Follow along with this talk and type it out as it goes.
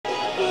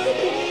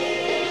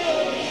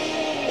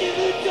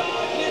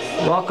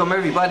Welcome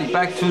everybody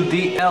back to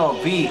the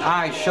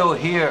LVI show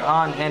here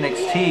on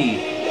NXT,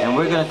 and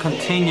we're going to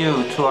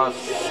continue to our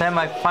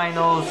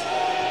semifinals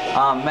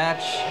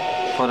match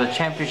for the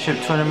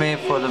championship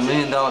tournament for the $1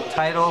 million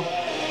title.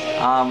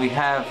 We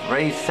have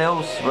Rey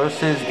Zeus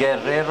versus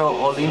Guerrero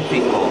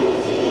Olímpico.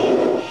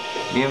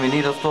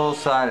 Bienvenidos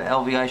todos al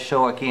LVI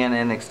show aquí en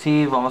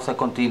NXT. Vamos a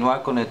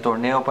continuar con el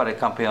torneo para el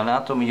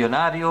campeonato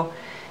millonario,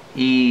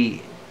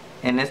 y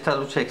en esta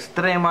lucha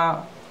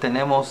extrema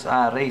tenemos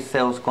a Rey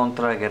Zeus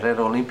contra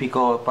Guerrero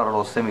Olímpico para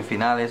los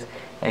semifinales.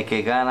 El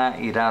que gana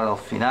irá a los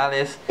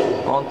finales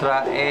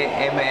contra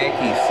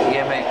EMX.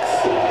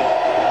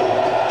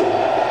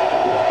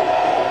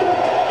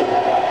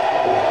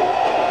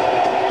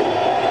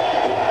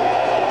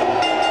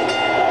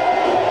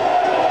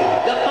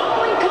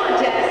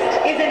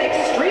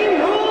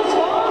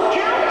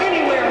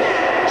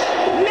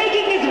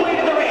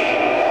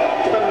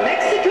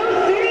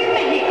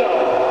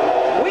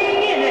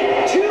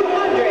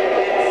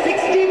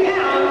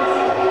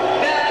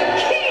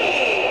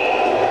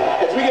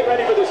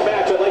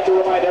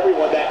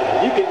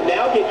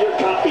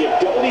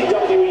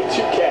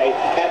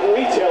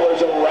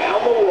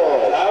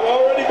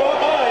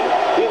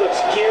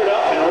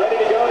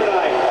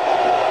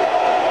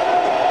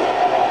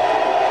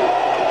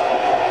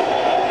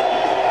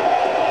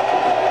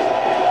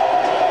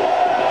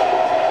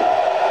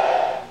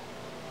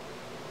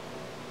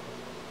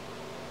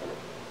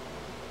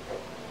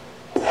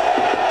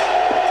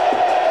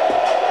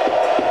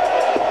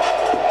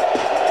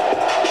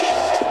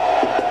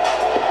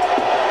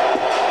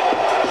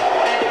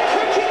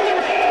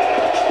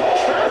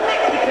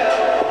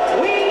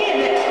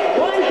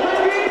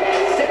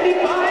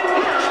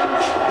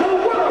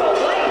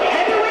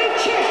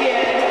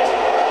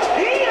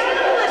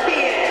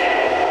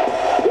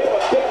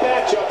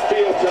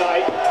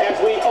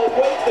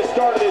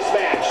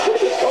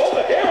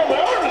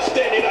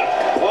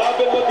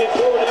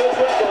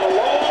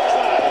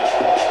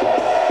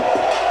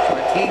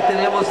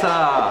 Tenemos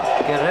a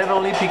Guerrero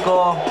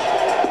Olímpico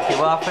que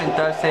va a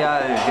enfrentarse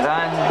al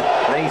gran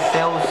Rey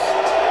Zeus.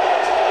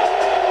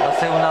 Va a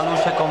ser una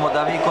lucha como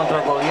David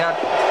contra Goliat,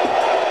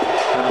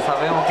 pero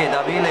sabemos que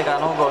David le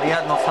ganó a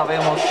Goliat. No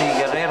sabemos si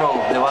Guerrero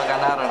le va a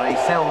ganar a Rey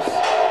Zeus,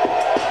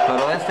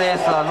 pero esta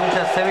es la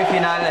lucha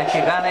semifinal. El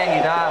que gane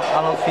irá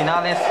a los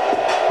finales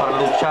para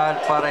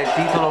luchar para el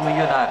título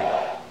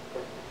millonario.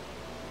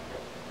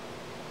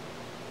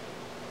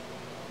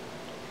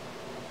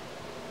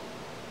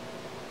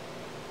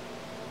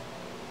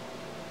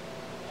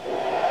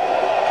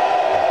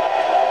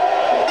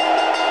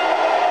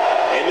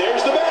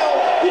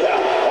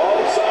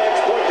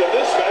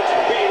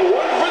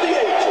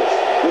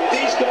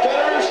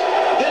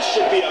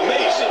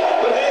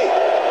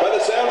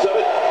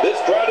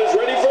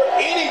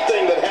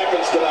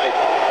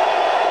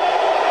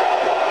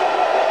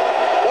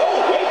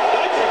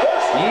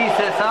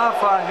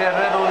 Zafa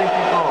Guerrero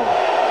Olímpico.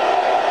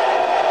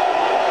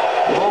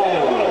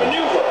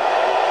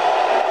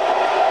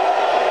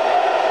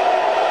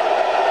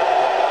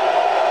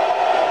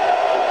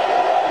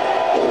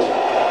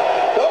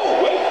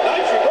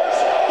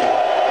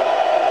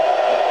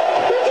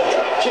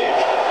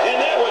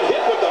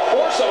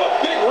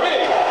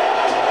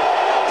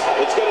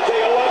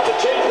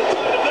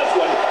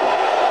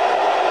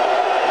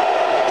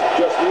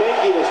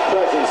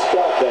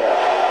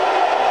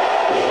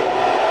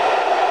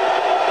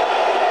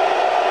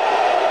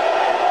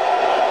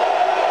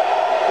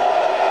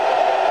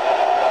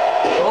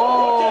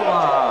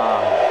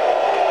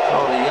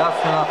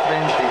 En la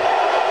frente.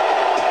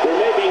 There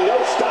may be no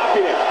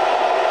stopping him.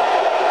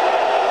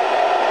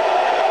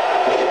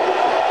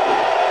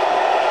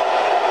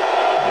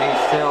 Rey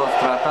Zeus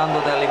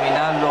tratando de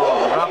eliminarlo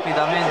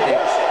rápidamente.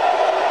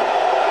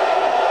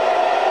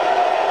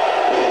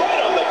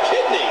 Right on the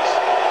kidneys.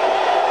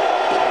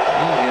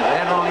 Y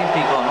Guerrero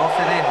Olímpico no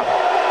se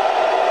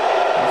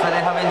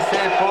deja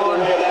vencer por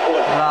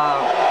la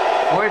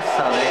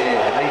fuerza de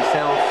Rey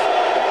Zeus.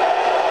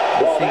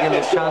 Y sigue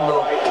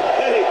luchando.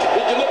 Hey,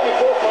 did you look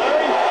before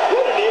firing?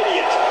 What an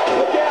idiot.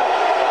 Look out.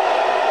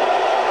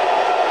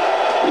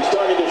 He's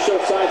starting to show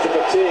signs of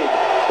fatigue,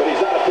 but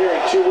he's not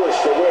appearing too worse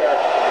for wear,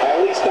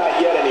 at least not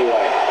yet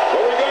anyway.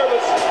 But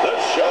regardless, the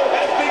show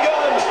has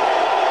begun.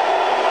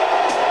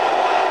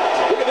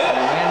 Look at this.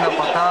 Tremenda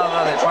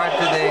patada de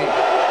parte de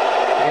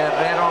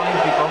Guerrero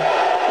Olímpico.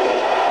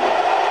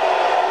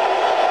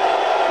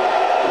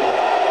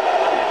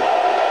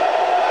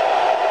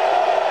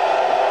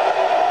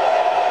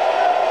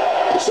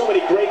 So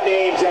many great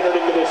names entered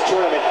into this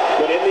tournament,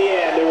 but in the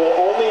end, there will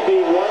only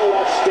be one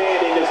left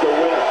standing as the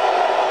winner.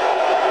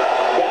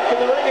 Back in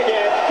the ring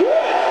again.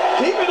 Good.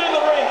 Keep it in the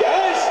ring,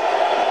 guys.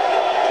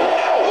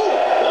 Ow.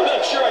 I'm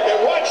not sure I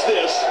can watch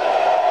this.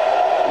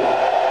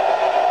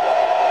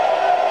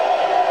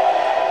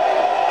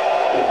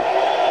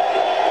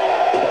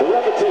 The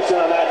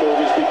repetition on that move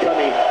is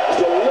becoming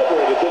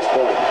deliberate at this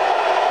point.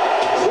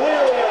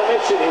 Clearly on a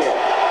mission here.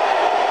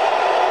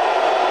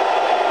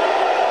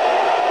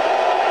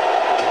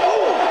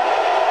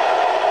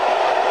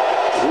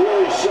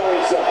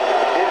 showing some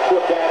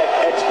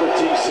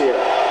expertise here.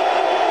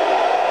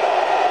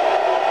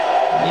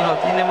 Y lo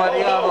tiene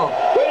mareado. Oh,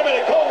 no. Wait a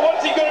minute, Cole,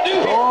 what's he going to do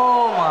here?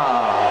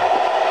 Toma.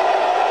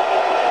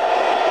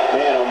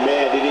 Man, oh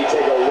man, did he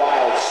take a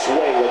wild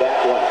swing with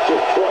that one.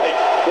 Right.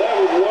 That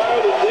was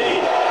wild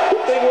indeed.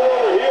 Good thing we're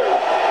over here.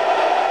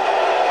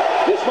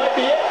 This might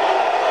be it.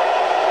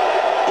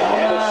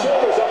 And the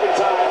shoulder's up in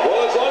time.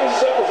 Well, as long as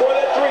it's up before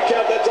that 3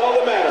 count, that's all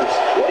that matters.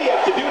 What do you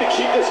have to do to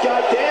keep this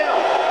guy down?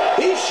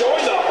 He's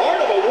showing the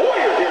heart of a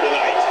warrior here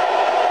tonight.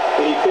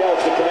 And he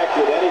fails to connect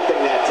with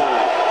anything that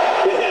time.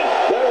 Man,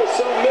 that was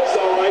some miss,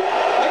 all right.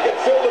 I could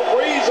feel the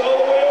breeze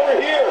all the way over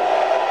here.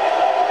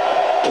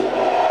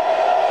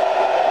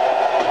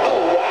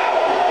 Oh,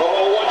 wow.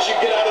 Oh, once you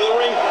get out of the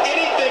ring,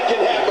 anything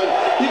can happen.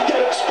 You've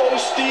got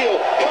exposed steel,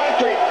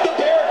 concrete, the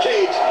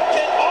barricades,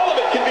 and all of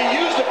it can be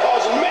used to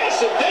cause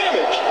massive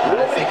damage.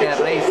 Parece que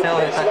Rey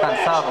Zeus está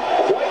cansado.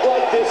 Quite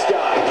like this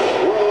guy.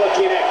 We're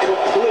looking at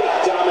complete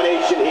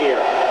domination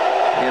here.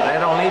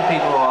 Guerrero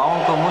olímpico,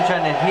 aún con mucha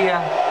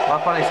energía,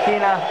 va para la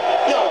esquina.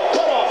 No,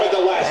 cut off at the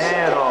last.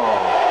 Pero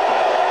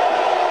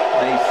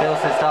Rey Zeus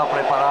estaba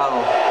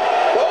preparado.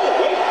 Oh,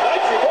 wait,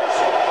 nice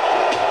reversal.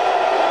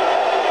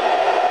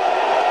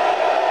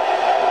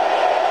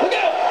 Look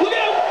out, look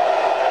out.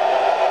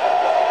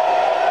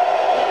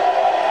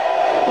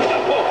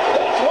 Oh,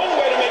 that's one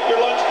way to make your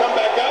lunch come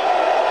back up.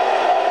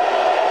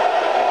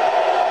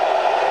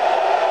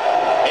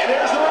 And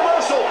there's the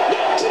reversal.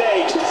 Not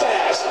today, too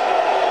fast.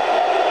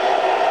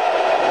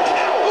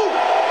 Ow.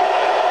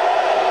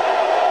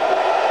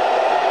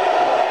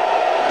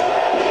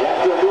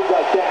 After a move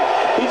like that,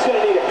 he's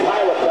going to need a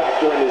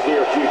chiropractor in his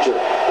near future.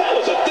 That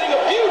was a thing of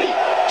beauty.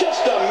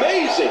 Just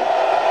amazing.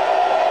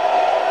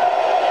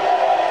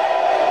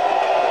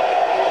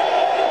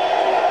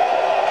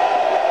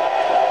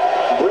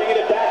 Bringing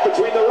it back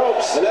between the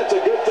ropes. And that's a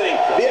good thing.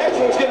 The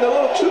action was getting a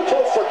little too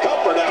close for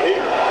comfort out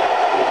here.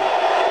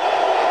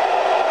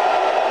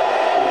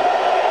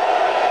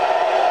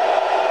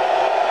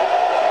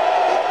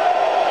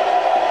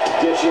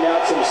 Dishing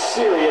out some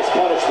serious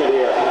punishment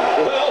here.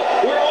 Well,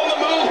 we're on the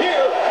move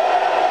here.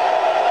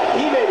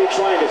 He may be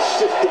trying to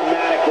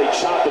systematically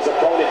chop his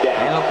opponent down.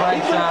 En lo He's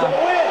looking plancha. for the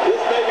win.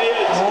 This may be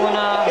it.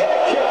 Una. And a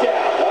kick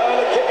out.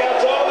 The kick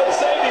out's all that's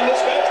saving.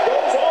 This match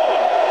goes on.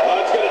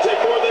 It's going to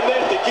take more than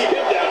that to keep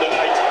him down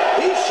tonight.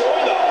 He's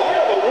showing the heart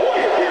of a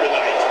warrior here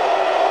tonight.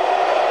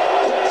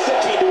 Quick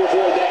thinking to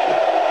avoid that.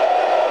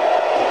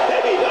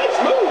 Hey, nice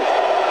move.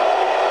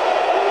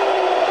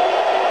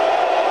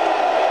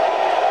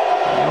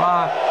 Ahí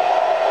va.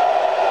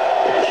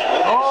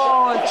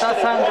 Oh, está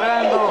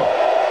sangrando.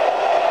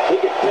 He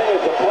could pin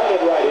his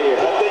opponent right here.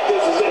 I think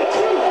this is it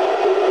too.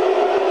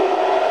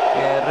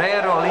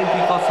 Guerrero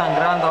olímpico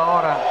sangrando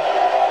ahora.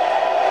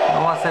 No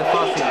va a ser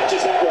fácil.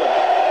 Touches that one.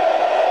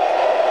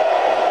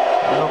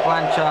 En lo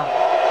plancha.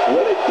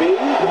 Will it be?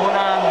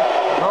 Una,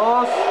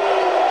 dos.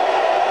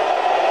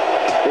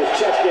 His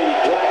chest may be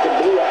black and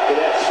blue after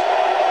this.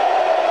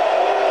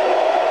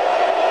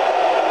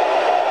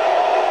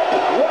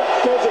 What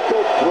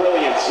physical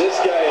brilliance. This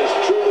guy is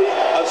truly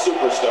a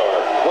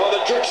superstar. Well,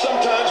 the trick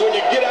sometimes when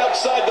you get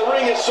outside the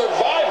ring is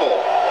survival.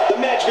 The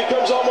match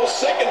becomes almost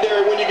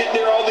secondary when you get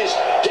near all these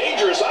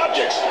dangerous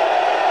objects.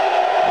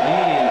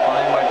 Y con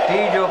el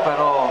martillo,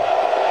 pero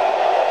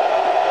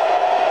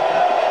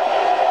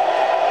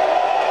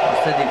va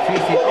a ser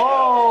difícil.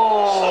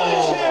 ¡Oh!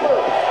 Sledgehammer.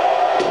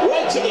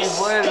 Right to the Y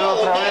vuelve skull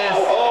otra now. vez.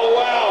 Oh,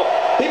 wow.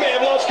 He may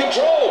have lost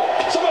control.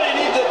 Somebody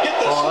needs to get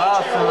the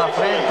Codazo en la sledgehammer right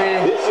frente.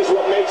 there. This is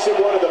what makes him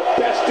one of the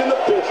best in the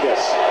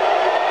business.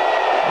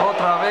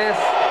 Otra vez.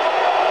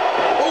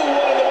 Ooh,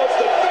 one of the most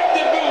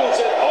effective moves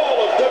in all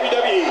of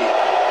WWE.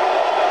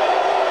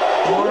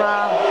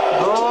 Una,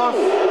 dos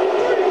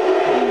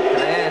y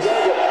tres.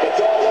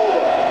 It's all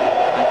over.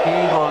 Aquí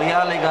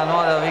Goliat le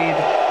ganó a David.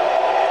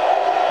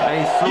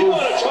 You Jesús.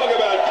 want to talk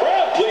about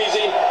crowd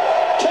pleasing?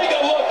 Take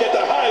a look at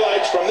the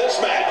highlights from this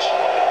match.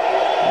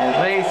 El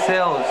Rey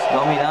Zeus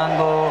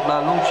dominando la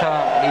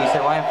lucha y se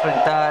va a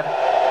enfrentar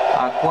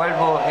a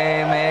Cuervo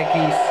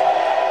MX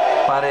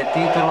para el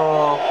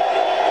título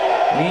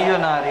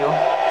millonario.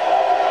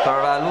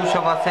 Pero la lucha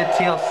va a ser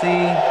TLC,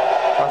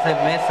 va a ser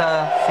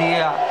mesa,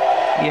 silla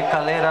y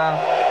escalera,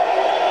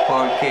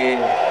 porque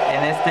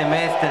en este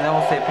mes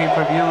tenemos el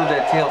pay-per-view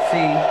de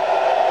TLC.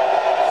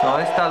 So,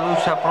 esta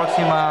lucha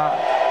próxima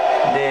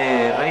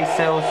de Rey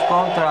Zeus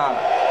contra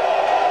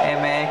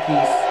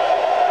MX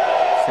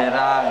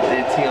será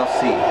de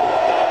TLC.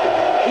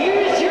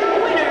 Here's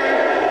your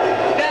winner,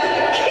 the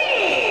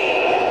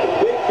King.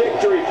 Big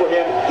victory for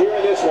him here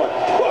in this one.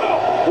 Wow,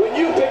 when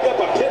you pick up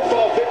a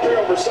pinfall victory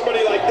over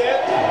somebody like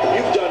that,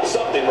 you've done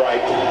something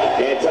right.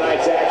 And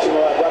tonight's action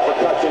will have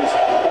repercussions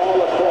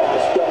all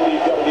across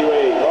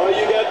WWE. Oh,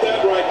 you got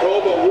that right,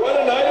 Cole, but what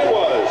a night it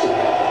was.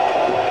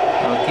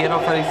 Quiero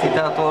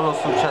felicitar a todos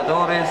los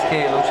luchadores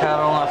que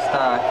lucharon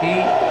hasta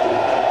aquí,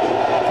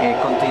 que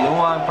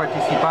continúan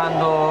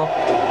participando,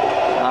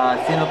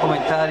 haciendo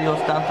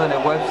comentarios tanto en el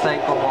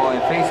website como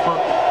en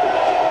Facebook,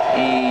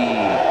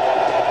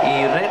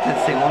 y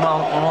rétense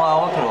uno a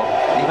otro.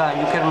 digan,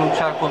 yo quiero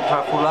luchar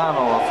contra fulano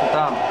o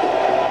sutano,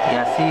 y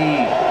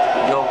así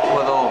yo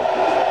puedo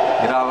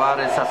grabar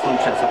esas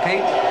luchas, ¿ok?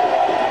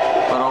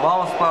 Pero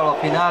vamos para los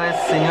finales,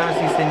 señores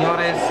y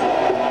señores.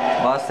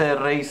 Va a ser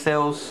Rey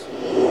Zeus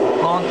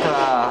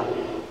contra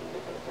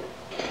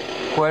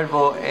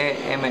Cuervo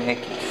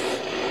EMX.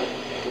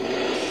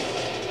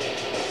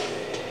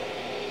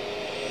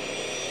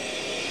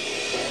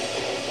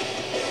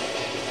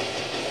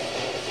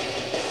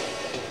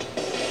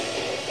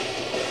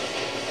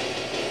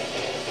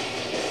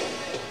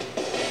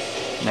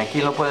 Aquí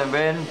lo pueden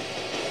ver,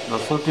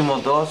 los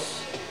últimos dos.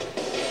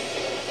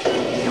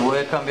 Y voy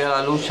a cambiar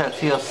la lucha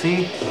sí o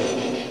sí.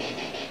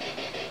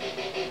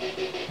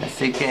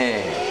 Así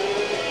que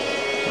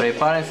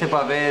prepárense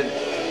para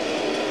ver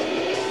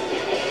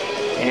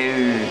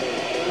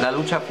la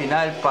lucha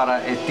final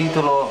para el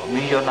título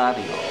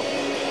millonario.